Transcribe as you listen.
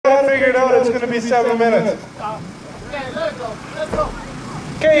figured out it's going to be 7 minutes. Okay, let's go.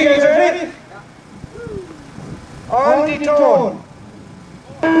 Okay, you guys ready? On the tone.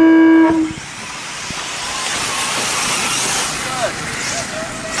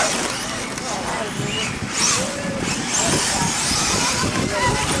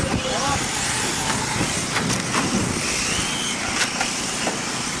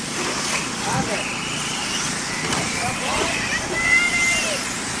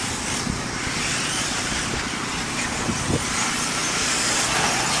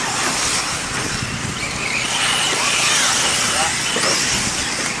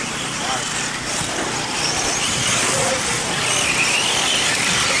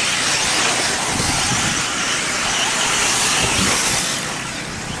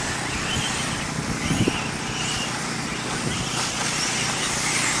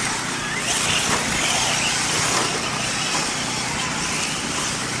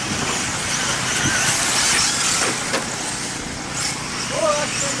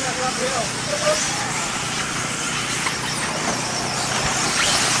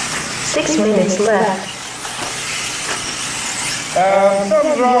 6 minutes left.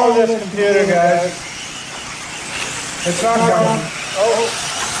 Something's wrong with this computer, guys. It's not coming. Oh.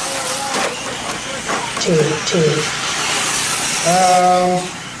 2.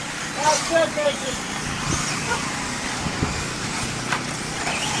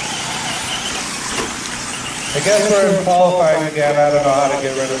 I guess we're in qualifying again. I don't know how to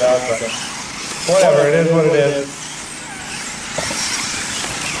get rid of that, but whatever, it is what it is.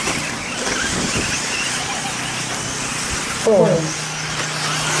 Four.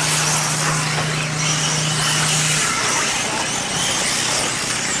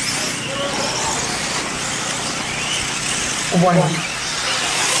 1,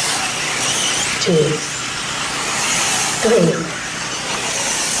 2, 3.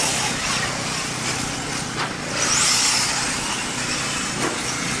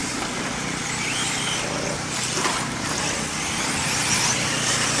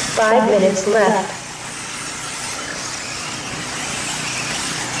 5 minutes left.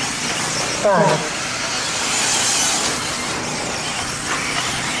 5.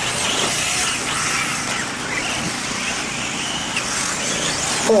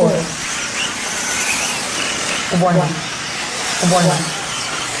 4. 1.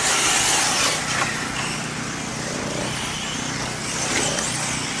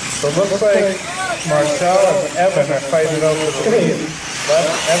 So it looks like Marcel and Evan are fighting it out for the lead. But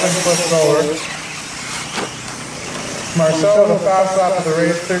Evan flips over. Marcel with a fast lap of the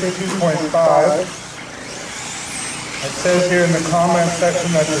race, 32.5. It says here in the comment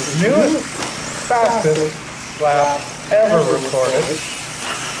section that his newest fastest lap ever recorded.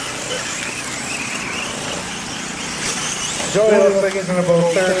 Joey looks like he's in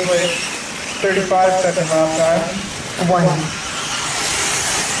about third place, 35-second lap time. 1.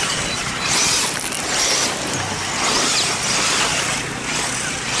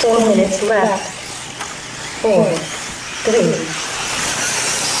 4 minutes left. 4, 3,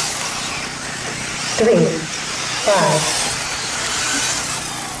 5.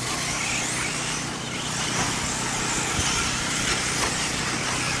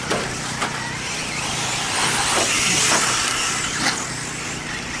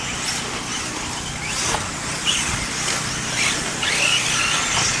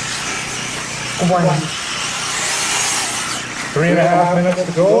 1. 3.5 minutes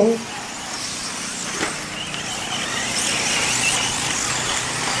to go.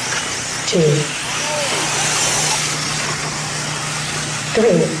 2, 3.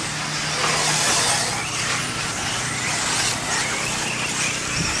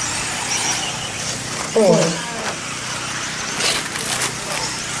 4.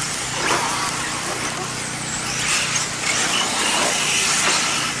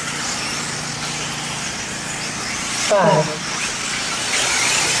 5.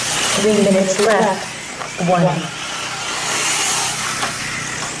 3 minutes left. 1.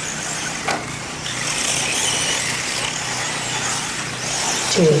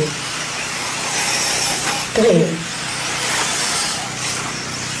 2, 3.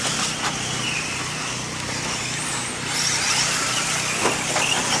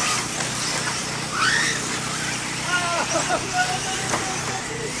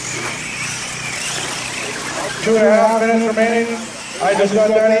 2.5 minutes remaining. I just got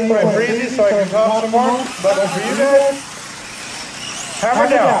done eating my breezy so I can talk some more. But for you guys, hammer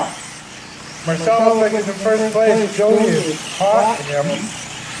down. Marcel looks like he's in first place. Joey is hot. 1.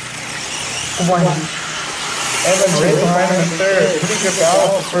 Evan right behind him in third. Pretty good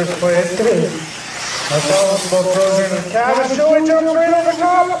battle for first place. 3. Marcel is about frozen in the cabin. Joey jumps right over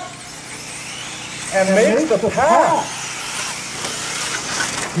top. and makes the pass.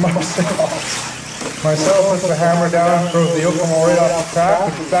 Marcel puts the hammer down and throws the Yokomo right off the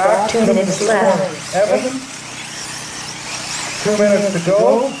track. It's back 2 minutes left. Evan, 2 minutes to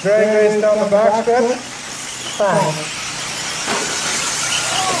go. Drag race down the backstretch. 5,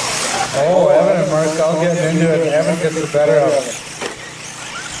 Oh, Evan and Marcel getting into it. Evan gets the better of it.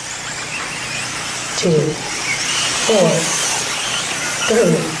 2, 4, 3,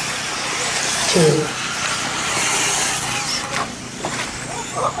 2.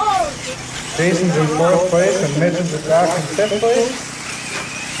 Jason's in 4th place and Mitch is back in 5th place.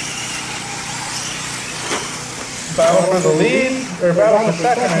 Battle for the lead, or battle for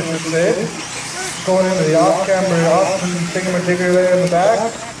second, I should say. Going into the off-camber, Austin thingamajigger there in the back.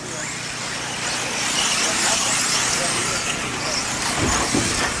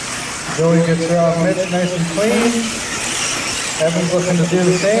 Joey gets around Mitch nice and clean. Evan's looking to do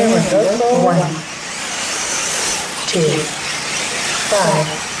the same and does so. 1, 2, 5,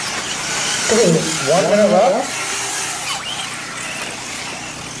 3. 1 minute left.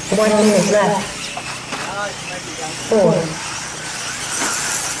 1 minute left. 4,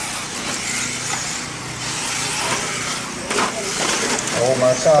 Oh,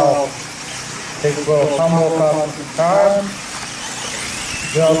 Marcel takes a little tumble, costs some time.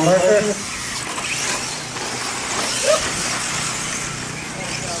 Good job, Parker.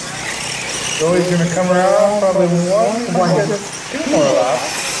 Joey's going to come around, probably 2 more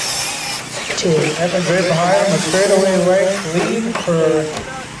laps. 2, Evan's right behind him, a straightaway right lead for...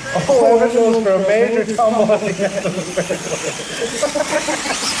 Oh, Evan goes for a major tumble at the end of the straightaway.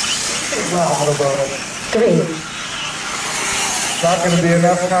 Wow, what about it? 3, Not going to be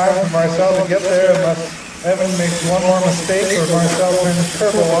enough time for Marcel to get there unless Evan makes one more mistake or Marcel turns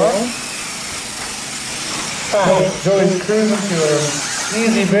turbo on. 5, Joey's cruising to an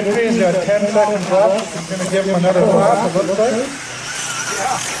easy victory. He's got 10 seconds left. He's going to give him another lap, it looks like.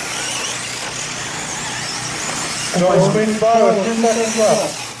 Joey's sweet spot with 2 seconds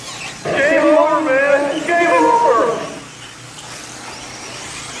left. Game over, man! Game over!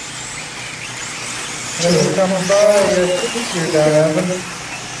 Evan's coming by. You're down, Evan.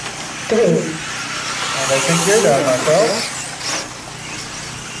 3, And I think you're down, Marcel.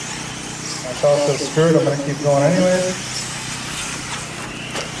 Marcel says, screw it, I'm going to keep going anyways.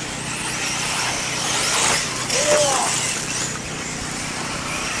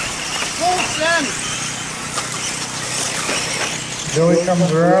 Joey comes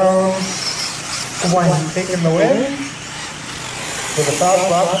around, 1, taking the win. With a fast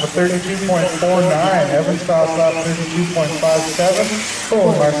lap of 32.49. Evan's fast lap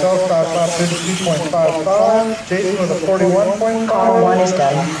 32.57. Marcel's fast lap 32.55. Jason with a 41.5. all 1 is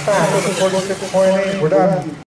done. 5. 46.8. We're done.